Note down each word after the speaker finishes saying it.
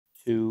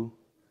2,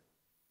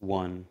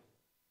 1,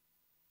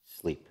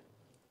 sleep.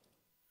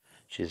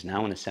 She is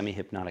now in a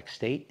semi-hypnotic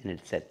state, and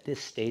it's at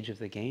this stage of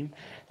the game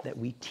that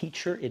we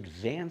teach her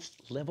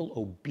advanced level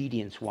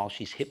obedience while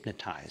she's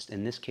hypnotized.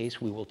 In this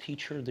case, we will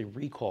teach her the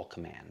recall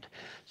command.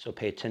 So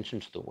pay attention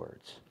to the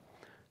words.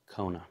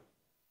 Kona,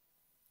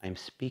 I am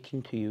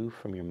speaking to you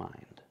from your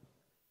mind.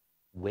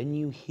 When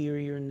you hear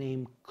your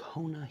name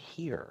Kona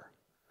here,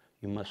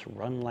 you must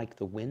run like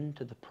the wind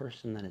to the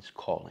person that is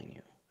calling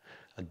you.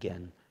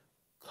 Again,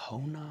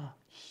 Kona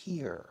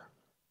here.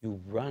 You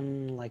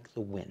run like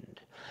the wind.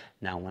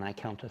 Now, when I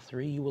count to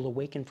 3, you will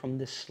awaken from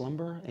this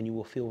slumber and you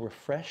will feel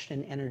refreshed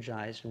and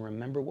energized and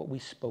remember what we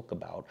spoke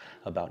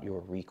about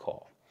your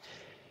recall.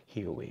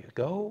 Here we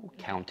go,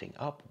 counting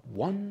up.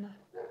 1,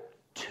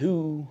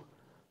 2,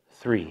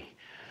 3.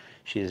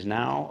 She is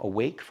now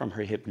awake from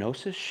her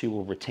hypnosis. She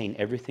will retain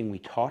everything we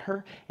taught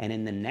her. And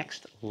in the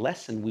next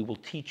lesson, we will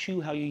teach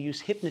you how you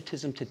use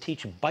hypnotism to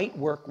teach bite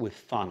work with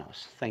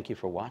Thanos. Thank you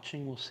for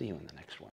watching. We'll see you in the next one.